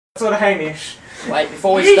Sort of Hamish. Wait,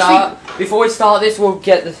 before we start this, we'll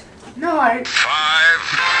get the... No. 5, 4, 3,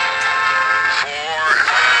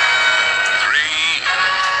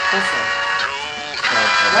 Also. 2,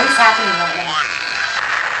 What is happening right now? 1.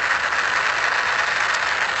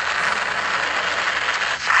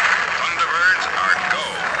 Thunderbirds are go.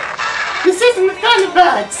 This isn't the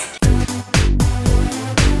Thunderbirds!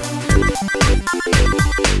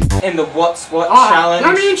 In the What's What challenge.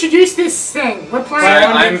 Let me introduce this thing. We're playing.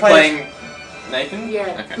 So I'm playing Nathan?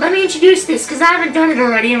 Yeah. Okay. Let me introduce this because I haven't done it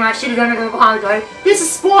already and I should have done it a while ago. This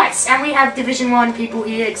is sports and we have Division 1 people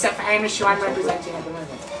here except for Hamish who I'm representing at the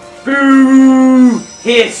moment. Boo!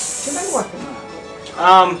 Hiss!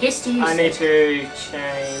 Hiss to use. I need to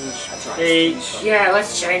change speech Yeah,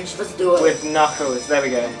 let's change. Let's do it. with Knuckles. There we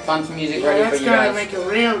go. fun music Yeah, ready that's for you gonna guys. make a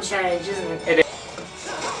real change, isn't it? It is.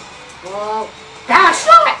 Well, power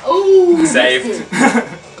shot! Ooh! Saved.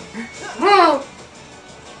 Whoa!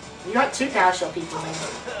 You got 2 power shot people now.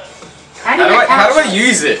 How do How do I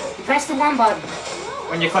use it? You press the 1 button.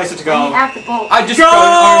 When you're closer to And goal. you have the ball. I just Go! got an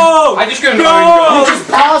own. I just got an own Go! goal. Just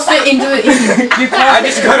pass it into the... I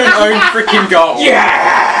just got an own freaking goal. Yeah!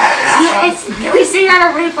 Yes! Can we see that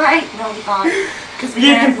on replay? No, we can't. Because we You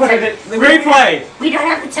don't can have put the it in the replay! We don't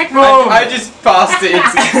have the technology. I just passed it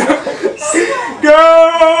into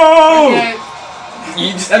Go! Okay.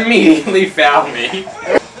 You just immediately fouled me.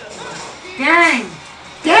 Dang!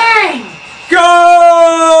 Dang!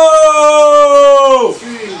 Go!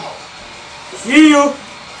 You!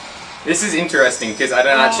 This is interesting because I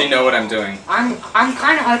don't actually know what I'm doing. I'm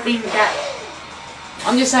kind of hoping that...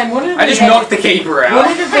 I'm just saying, wouldn't it I be just better- knocked the keeper Wouldn't out.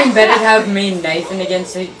 it have been better to have me and Nathan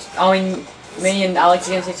against each... me and Alex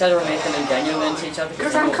against each other, or Nathan and Daniel against each other?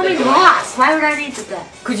 Because I'm coming last. Why would I need to that?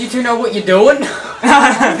 Because you two know what you're doing?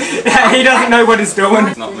 He doesn't know what he's doing.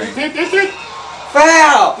 It's not me. Did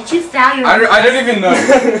Foul! you foul your I don't even know.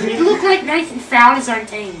 It looked like Nathan fouled his own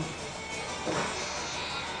team.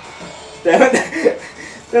 That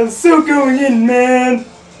was so going in, man.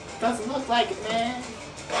 Doesn't look like it, man.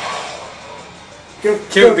 Go,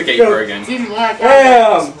 Killed the keeper again. Didn't work out.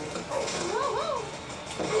 Damn!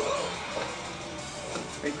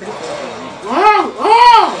 Whoa!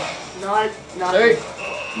 Oh! No. Dude,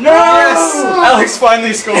 No! Yes! Alex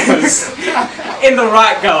finally scores. In the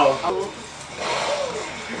right goal.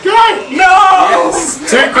 Good! No! Yes!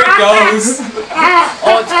 2 quick goals.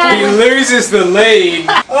 He loses the lead.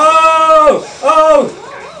 Oh! Oh!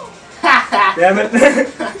 Damn it.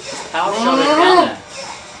 how shot it down there?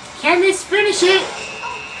 Can this finish it?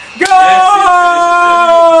 Go!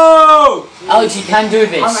 Alex, you can do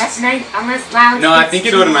this. Unless Alex No, I gets think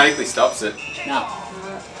it 2 automatically stops it. No.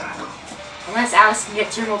 Unless Alex can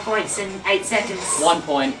get 2 more points in 8 seconds. 1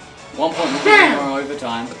 point. 1 point will Damn. be more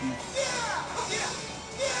overtime.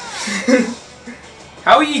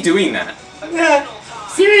 How are you doing that?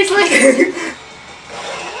 Seriously?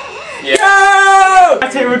 Yeah. Go!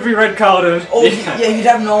 That team would be red carded. Oh, yeah, you'd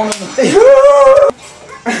have no one on the field.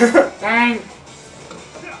 Dang.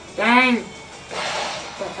 Dang.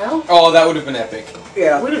 The hell? Oh, that would have been epic.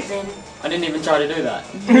 Yeah. Would have been. I didn't even try to do that.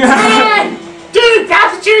 Man! Dude,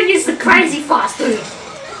 Bowser Jr. is the crazy fast dude.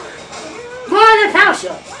 What a power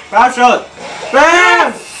shot. Foul shot.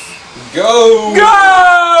 Bam! Go!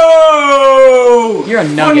 Go! You're a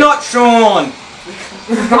You're nugget. not Sean.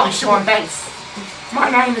 Not Sean Banks. My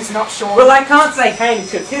name is not Sean. Well, I can't say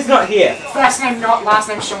Haynes because he's not here. First name not, last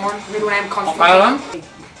name Sean, middle name Constantine. Highland?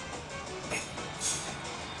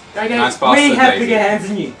 Okay. Nice pass We to have Daisy. bigger hands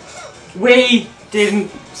than you. We didn't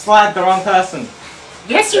slide the wrong person.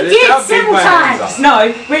 Yes, you That is did how big several my hands times. are. No,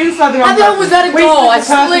 we didn't slide the wrong How person. the hell was that a We goal? slid I the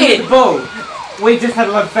person with slid. the ball. We just had a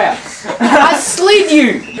lot of fouls. I slid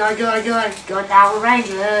you! Go, go, go. Go Power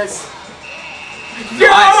Rangers.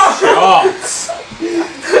 Nice shots!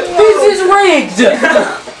 This is rigged!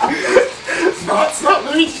 No, it's not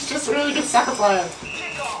Luigi, it's just a really good soccer player.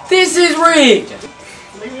 This is rigged!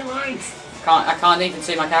 Leave me alone. I can't even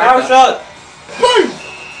see my Foul character. shot. Boom!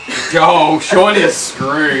 Yo, Sean is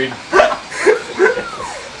screwed.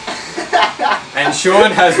 And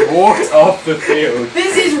Sean has walked off the field.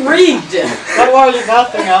 This is rigged! Don't worry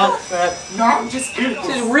about nothing, Alex. No, I'm just good.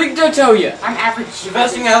 This is rigged, I tell you. I'm average. The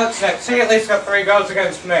best thing Alex said, he at least got 3 goals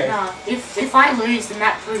against me. No, if I lose, then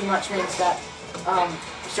that pretty much means that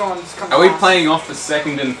Sean's coming. Are we last. playing off for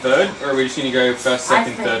 2nd and 3rd, or are we just going to go 1st, 2nd,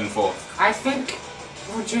 think- 3rd, and 4th? I think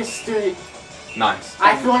we'll just do. Nice.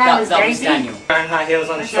 I thought I was that was Daisy. Daniel. Wearing high heels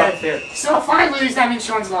on the shot field. So if I lose, that means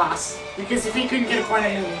Sean's last. Because if he couldn't get a point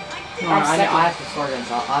at me, I'm second. have to score against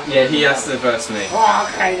Yeah, he has to verse me. Oh,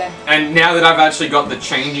 okay then. And now that I've actually got the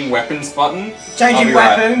changing weapons button, I'll Changing be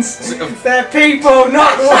right. weapons. They're people,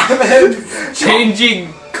 not weapons.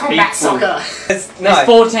 Changing combat Hateful. soccer. It's, There's no.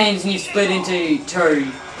 4 teams and you split into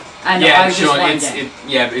 2. And I Yeah, just Sean, one it's game.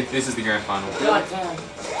 this is the grand final. God damn.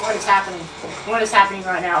 What is happening? What is happening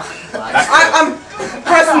right now? I'm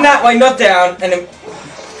pressing that way, not down, and then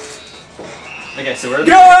Okay, so we're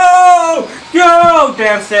go! Go!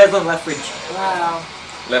 Downstairs on left ridge. Wow.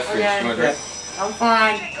 left ridge. Okay. You want to Yeah. I'm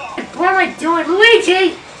fine. What am I doing?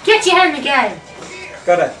 Luigi! Get your head in the game!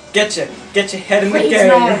 Gotta get your head in the Please game.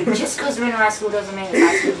 no. Just because we're in high school doesn't mean it's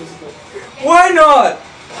high school musical. Why not?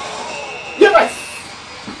 Yeah, but...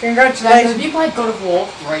 Congratulations. Have you played God of War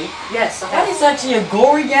 3? Yes, I That have. is actually a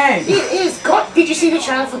gory game. It is. God, did you see the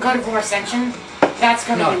trailer for God of War Ascension? That's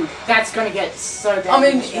gonna No. be, that's gonna get so bad. I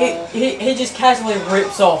mean, in the trailer. he just casually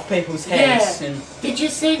rips off people's heads. Yeah. And, Did you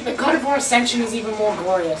see the God of War Ascension is even more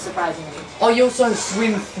glorious, surprisingly? oh, you also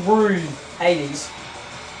swim through Hades.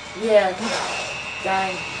 Yeah.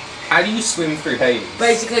 Dang. How do you swim through Hades?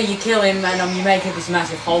 Basically, you kill him and you make this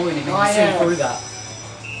massive hole in him and Oh, you swim yeah. through that.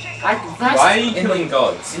 That's Why are you in killing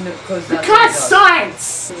gods? Because because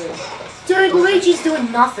science! Dude, Luigi's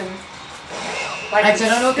doing nothing. Like, Actually, I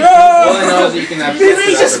don't know if Go! All I know is that you can have This sex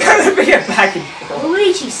is with Just Aphrodite. gonna be a back and forth.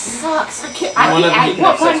 Luigi sucks. I can't. One of them I can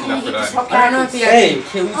have what sex button with did he hit to Aphrodite. swap I don't know if he characters?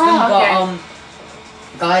 actually kills them, Oh, okay.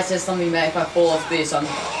 but Guy says something that if I fall off this, I'm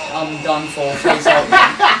done for. Please help me.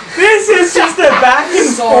 This is just a back and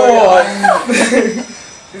Sorry, forth.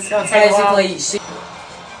 This is gonna take a while. basically, she,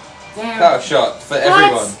 Damn. That was shot for What?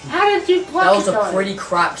 everyone. How did you block that was it a though? pretty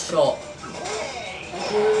crap shot.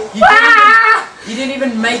 Ah! You didn't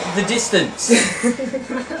even make the distance.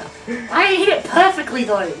 I hit it perfectly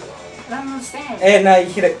though. I don't understand. And no, you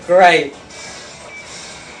hit it great.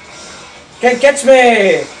 Catch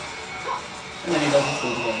me! And then he doesn't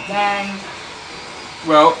score again. Dang.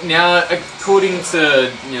 Well, now according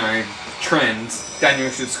to trends, Daniel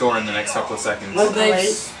should score in the next couple of seconds. Well,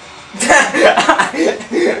 they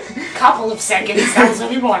Couple of seconds, that was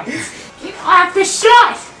only one. Get off the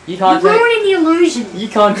shot! you You're can't take ruining the illusion. you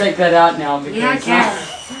can't take that out now because Yeah, I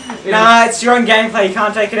can. Nah, it's your own gameplay, you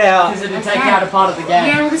can't take it out. because it'll take out a part of the game.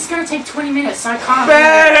 Yeah, well, this is gonna take 20 minutes, so I can't.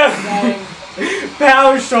 Bam! Dang.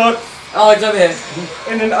 Power shot Oh, it's over here.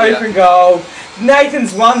 in an open goal.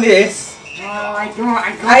 Nathan's won this. Oh, I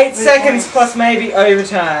got 8 3 seconds points. plus maybe I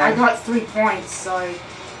overtime. got 3 points, so.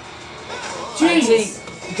 Jeez.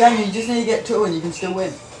 Jeez. Daniel, you just need to get 2 and you can still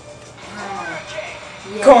win.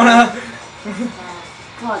 Yeah. Corner.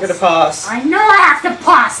 God. Gonna pass. I know I have to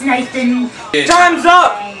pass, Nathan. Time's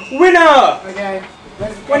up! Winner! Okay.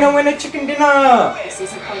 Winner, winner, chicken dinner! This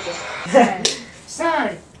isn't poker.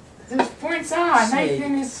 So, the points are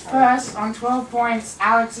Nathan is first on 12 points,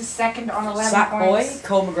 Alex is second on 11 Sackboy, points.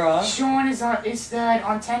 Cole McGrath. Sean is third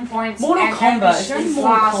on 10 points. Mortal and Kombat, Hamish is there any is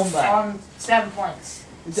Mortal last Kombat? on 7 points.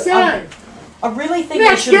 I So, really think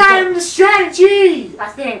next they should game, the strategy, I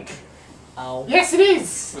think. Oh. Yes, it is.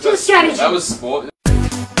 Was Do the that- strategy. That was sport.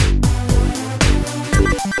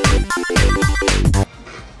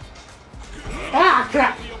 Ah,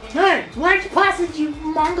 crap. No, why'd you pass it, you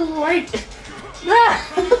mongoloid? No.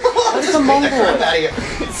 What's a Mongol?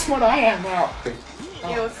 That's what I am now.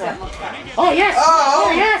 Oh, crap. Oh, yes.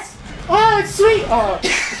 Oh, yes. Oh, it's sweet. Oh.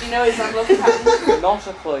 You know his unlocked pattern? Not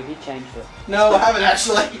a clue, he changed it. No, I haven't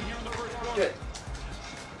actually.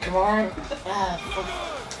 Come on. Ah,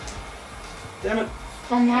 fuck. Damn it.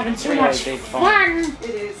 I'm having too Really much big fun. It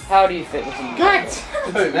is. How do you fit this in? Good.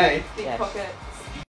 Who, me? Big Yes. pocket.